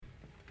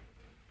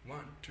1,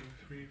 2,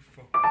 3,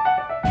 4.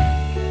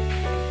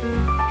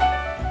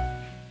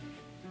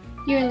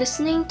 You're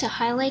listening to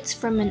highlights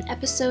from an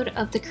episode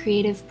of The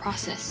Creative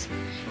Process.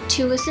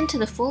 To listen to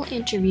the full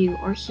interview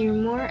or hear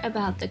more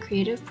about the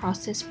Creative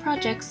Process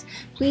projects,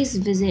 please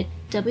visit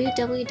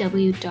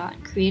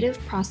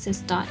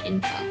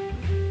www.creativeprocess.info.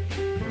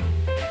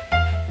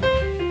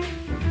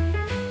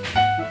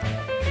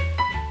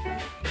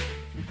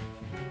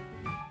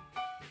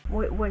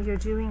 What you're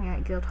doing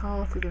at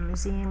Guildhall through the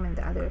museum and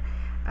the other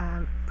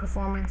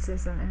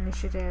performances and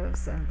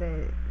initiatives and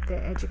the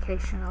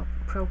educational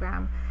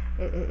program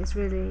is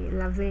really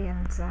lovely.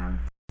 And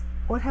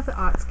what have the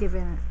arts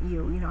given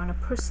you, on a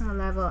personal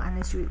level, and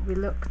as we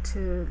look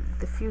to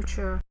the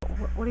future,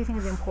 what do you think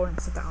is the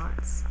importance of the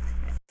arts?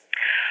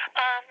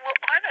 Well,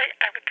 art,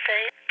 I would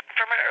say,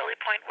 from an early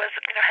point was,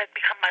 has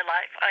become my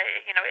life.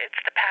 It's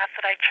the path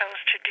that I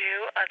chose to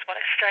do. It's what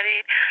I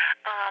studied.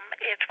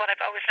 It's what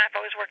I've always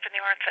worked in the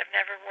arts. I've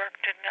never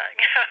worked in,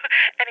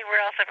 anywhere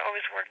else. I've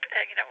always worked,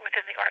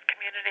 within the art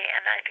community,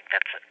 and I think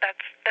that's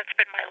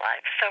been my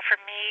life. So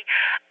for me,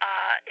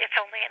 it's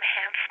only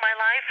enhanced my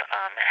life.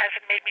 It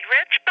hasn't made me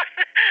rich,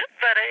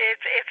 but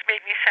it's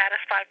made me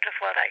satisfied with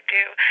what I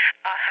do.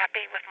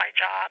 Happy with my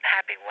job.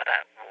 Happy with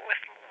the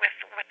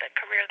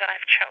career that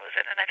I've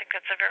chosen, and I think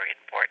that's a very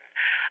important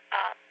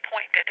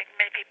point. I think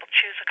many people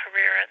choose a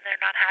career and they're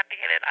not happy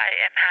in it.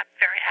 I am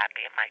very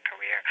happy in my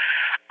career.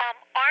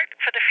 Art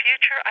for the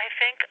future, I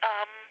think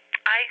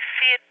I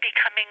see it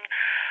becoming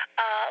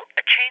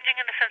changing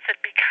in the sense that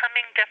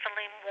becoming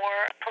definitely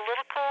more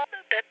political.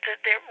 That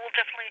there will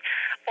definitely,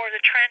 or the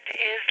trend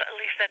is at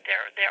least that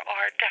there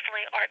are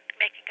definitely art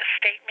making a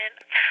statement.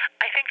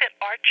 I think that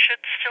art should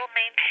still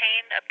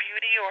maintain a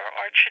beauty, or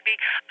art should be.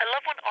 I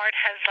love when art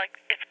has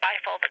it's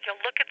bifold. Like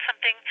you'll look at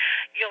something,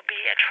 you'll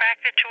be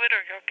attracted to it,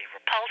 or you'll be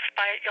repulsed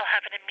by it. You'll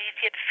have an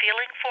immediate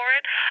feeling for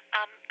it,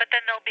 but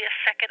then there'll be a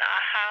second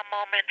aha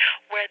moment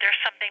where there's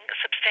something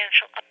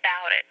substantial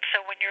about it. So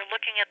when you're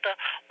looking at the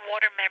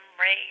water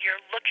memory,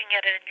 you're looking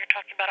at it and you're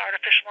talking about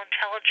artificial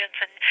intelligence,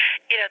 and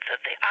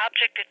the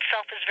object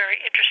itself is very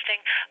interesting,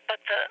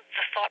 but the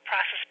thought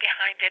process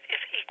behind it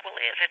is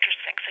equally as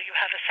interesting. So you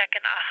have a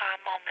second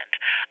aha moment.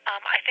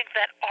 I think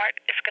that art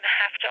is going to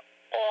have to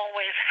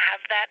always have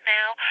that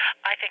now.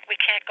 I think we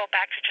can't go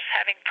back to just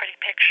having pretty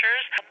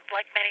pictures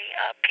like many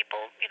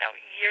people,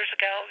 years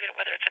ago,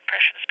 whether it's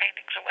Impressionist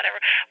paintings or whatever,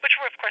 which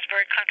were, of course,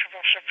 very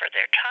controversial for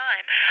their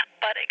time.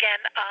 But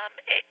again,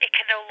 it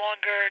can no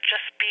longer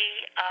just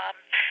be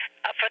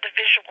for the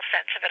visual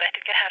sense of it. I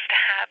think it has to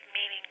have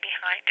meaning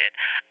behind it.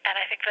 And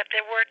I think that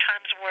there were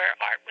times where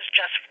art was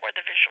just for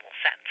the visual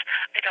sense.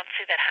 I don't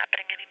see that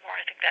happening anymore.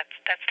 I think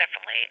that's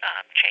definitely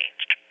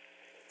changed.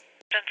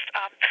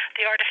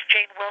 The artist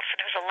Jane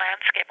Wilson, who's a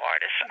landscape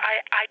artist.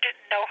 I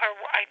didn't know her.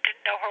 I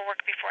didn't know her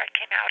work before I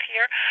came out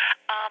here.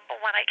 But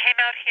when I came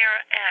out here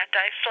and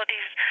I saw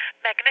these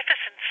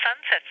magnificent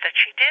sunsets that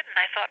she did, and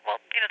I thought,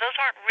 well, those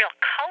aren't real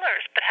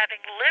colors. But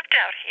having lived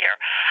out here,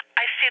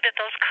 I see that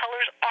those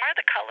colors are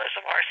the colors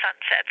of our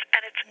sunsets,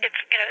 and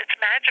it's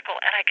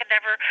magical. And I can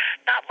never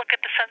not look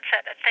at the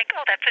sunset and think,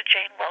 oh, that's a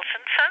Jane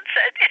Wilson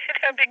sunset,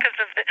 because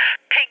of the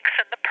pinks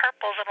and the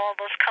purples and all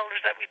those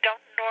colors that we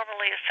don't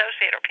normally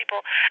associate, or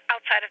people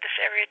outside of this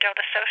area don't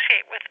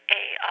associate with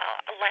a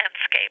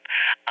landscape.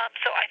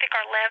 So I think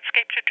our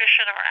landscape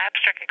tradition, our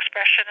abstract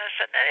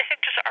expressionists, and I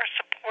think just our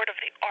support of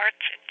the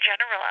arts in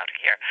general out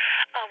here,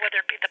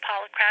 whether it be the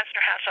Pollock Krasner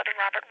House or the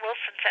Robert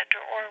Wilson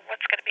Center, or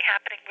what's going to be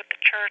happening with the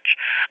church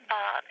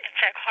in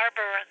Sag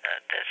Harbor and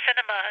the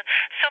cinema,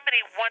 so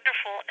many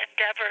wonderful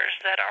endeavors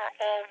that are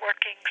all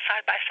working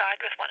side by side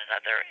with one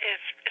another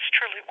is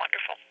truly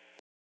wonderful.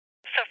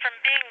 So from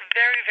being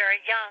very,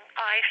 very young,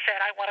 I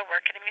said I want to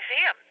work in a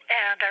museum.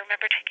 And I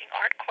remember taking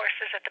art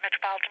courses at the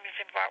Metropolitan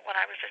Museum of Art when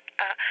I was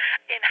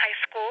in high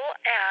school,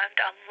 and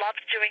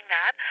loved doing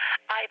that.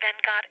 I then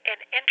got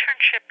an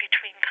internship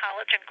between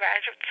college and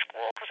graduate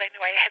school because I knew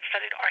I had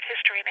studied art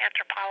history and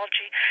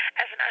anthropology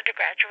as an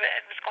undergraduate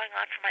and was going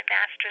on for my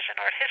master's in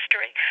art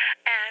history.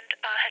 And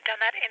had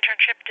done that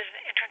internship, did an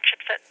internship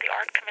at the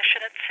Art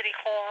Commission at City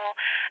Hall,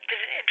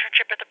 did an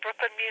internship at the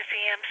Brooklyn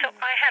Museum. So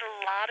I had a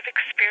lot of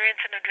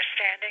experience and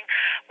understanding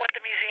what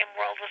the museum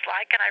world was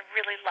like, and I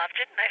really loved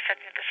it. And I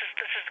said,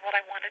 this is what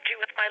I want to do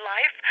with my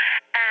life.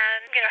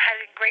 And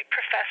having great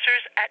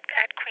professors at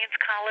Queens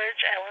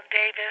College, Ellen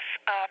Davis,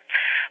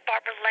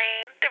 Barbara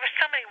Lane. There were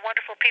so many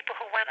wonderful people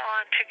who went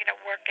on to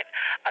work in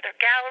other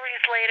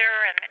galleries later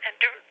and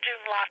do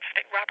lots of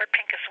things. Robert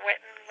Pincus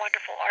Witten,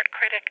 wonderful art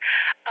critic.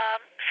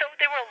 So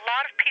there were a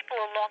lot of people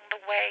along the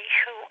way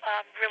who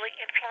really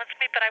influenced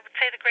me. But I would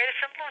say the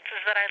greatest influence is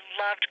that I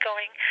loved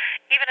going,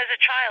 even as a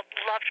child,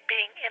 loved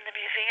being in the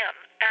museum.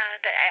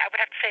 And I would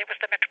have to say it was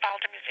the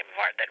Metropolitan Museum of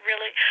Art that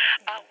really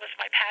was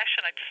my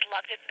passion. I just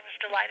loved it and was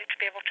delighted to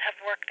be able to have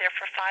worked there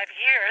for 5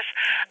 years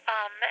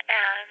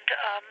and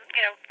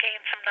gain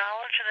gained some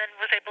knowledge, and then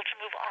was able to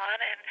move on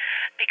and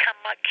become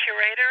a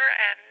curator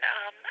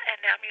and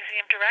now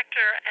museum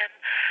director, and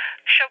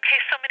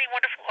showcase so many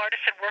wonderful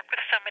artists and work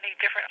with so many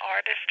different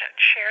artists and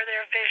share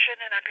their vision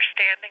and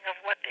understanding of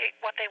what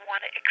they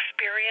want to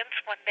experience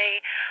when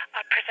they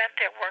present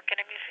their work in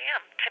a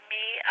museum. To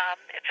me,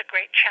 it's a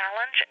great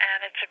challenge,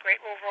 and it's a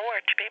great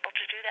reward to be able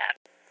to do that.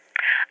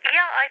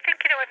 Yeah, I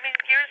think,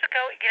 years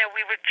ago,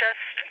 we were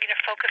just,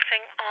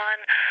 focusing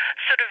on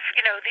sort of,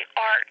 the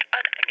art.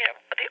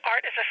 The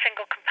art is a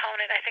single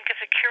component. I think as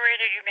a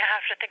curator, you now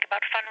have to think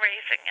about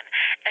fundraising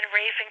and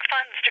raising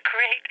funds to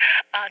create,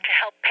 to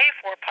help pay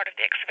for part of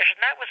the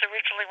exhibition. That was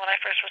originally, when I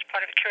first was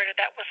part of a curator,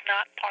 that was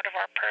not part of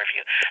our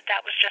purview.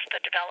 That was just the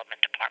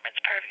development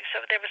department's purview.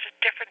 So there was a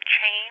different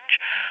change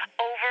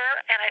over,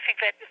 and I think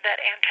that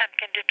Ann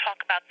Temkin did talk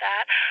about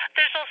that.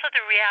 There's also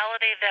the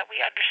reality that we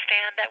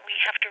understand that we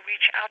have to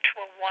reach out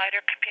to a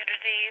wider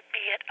community,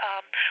 be it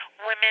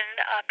women,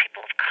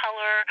 people of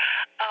color,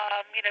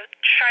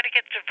 try to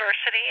get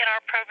diversity in our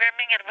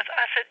programming. And with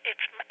us,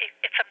 it's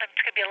sometimes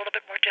going to be a little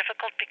bit more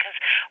difficult because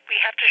we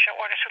have to show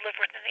artists who live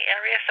within the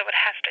area, so they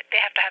have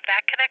to have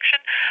that connection.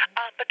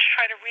 But to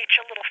try to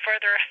reach a little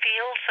further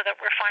afield so that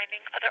we're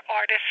finding other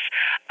artists,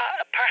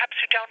 perhaps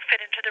who don't fit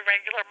into the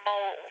regular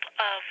mold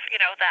of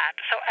that.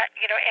 So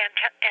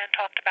Ann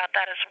talked about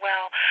that as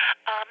well.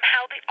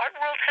 How the art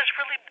world has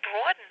really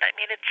broadened. I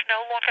mean, it's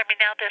no longer. I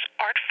mean, now there's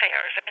art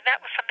fairs. I mean, that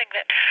was something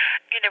that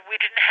we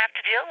didn't have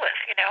to deal with.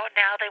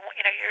 Now they want.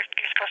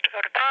 You're supposed to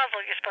go to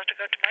Basel. You're supposed to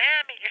go to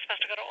Miami. You're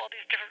supposed to go to all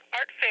these different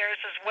art fairs,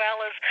 as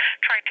well as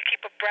trying to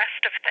keep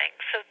abreast of things.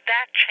 So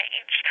that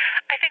changed.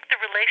 I think the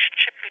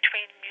relationship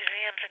between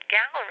museums and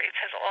galleries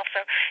has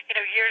also.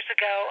 Years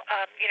ago,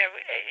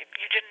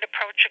 you didn't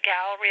approach a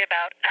gallery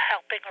about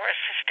helping or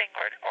assisting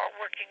or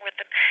working with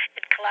them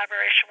in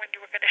collaboration when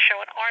you were going to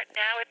show an art.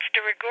 Now it's de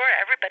rigueur.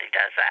 Everybody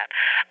does that.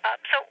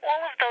 So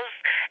all of those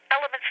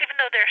elements, even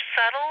though they're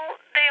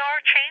subtle, they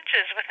are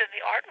changes within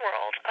the art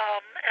world.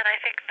 And I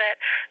think that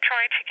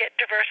trying to get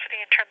diversity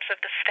in terms of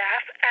the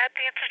staff at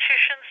the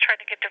institutions,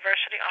 trying to get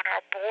diversity on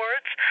our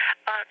boards,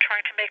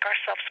 trying to make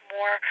ourselves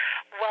more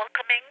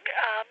welcoming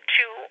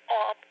to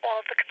all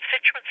of the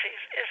constituencies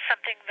is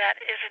something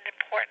that is an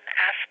important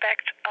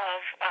aspect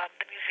of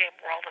the museum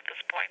world at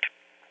this point.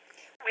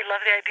 We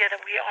love the idea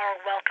that we are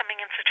a welcoming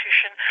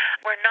institution.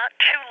 We're not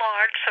too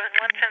large, so in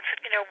one sense,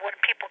 when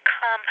people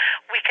come,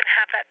 we can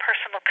have that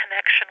personal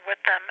connection with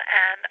them,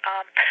 and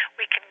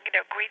we can,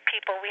 greet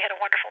people. We had a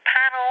wonderful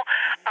panel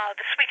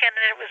this weekend,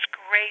 and it was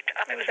great.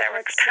 It was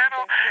Eric's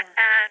panel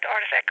and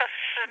Artist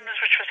Ecosystems,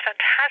 which was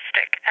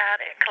fantastic,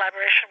 and in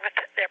collaboration with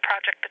their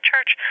project, The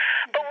Church.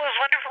 But what was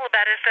wonderful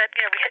about it is that,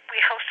 we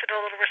hosted a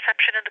little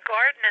reception in the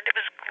garden, and it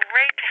was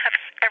great to have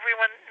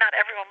everyone, not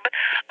everyone, but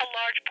a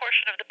large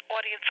portion of the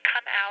audience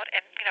come out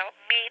and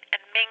meet and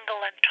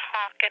mingle and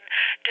talk and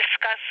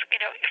discuss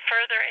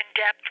further in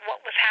depth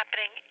what was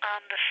happening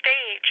on the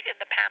stage in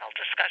the panel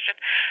discussion.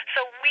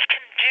 So we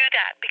can do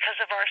that because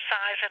of our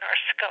size and our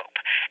scope,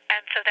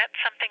 and so that's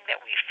something that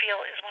we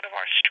feel is one of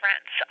our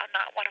strengths,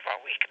 not one of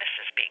our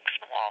weaknesses, being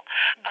small.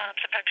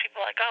 Sometimes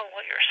people are like, oh,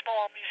 well, you're a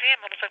small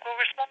museum, and it's like, well,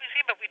 we're a small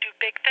museum, but we do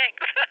big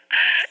things.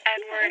 And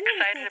we're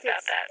excited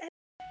about that.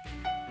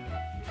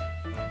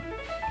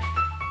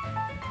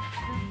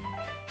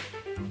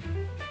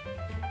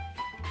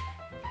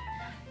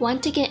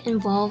 Want to get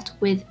involved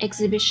with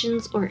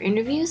exhibitions or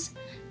interviews?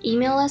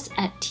 Email us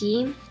at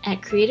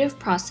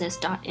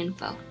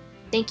team@creativeprocess.info.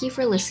 Thank you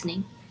for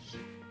listening.